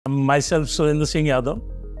Myself, Surender Singh Yadav,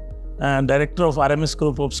 Director of RMS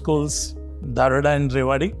Group of Schools, Dharwad and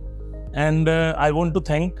Rewari. And I want to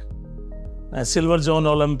thank SilverZone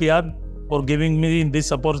Olympiad for giving me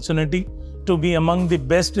this opportunity to be among the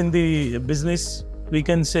best in the business. We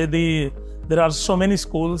can say there are so many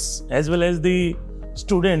schools as well as the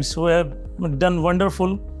students who have done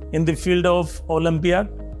wonderful in the field of Olympiad.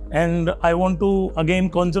 And I want to again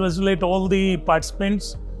congratulate all the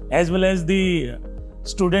participants as well as the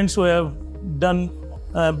students who have done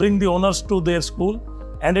bring the honors to their school.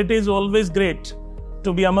 And it is always great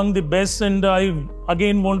to be among the best. And I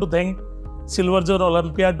again want to thank SilverZone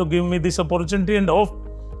Olympiad to give me this opportunity, and hope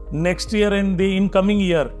next year and the incoming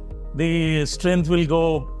year the strength will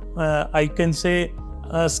go, I can say,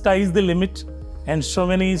 sky is the limit, and so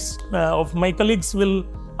many of my colleagues will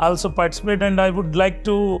also participate. And I would like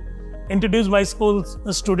to introduce my school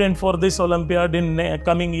student for this Olympiad in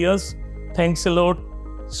coming years. Thanks a lot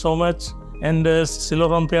so much. And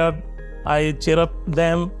Silver Olympiad, I cheer up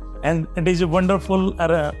them, and it is a wonderful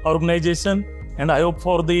organization, and I hope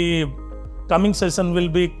for the coming session will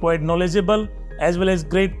be quite knowledgeable as well as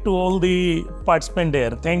great to all the participants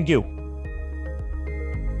there. Thank you.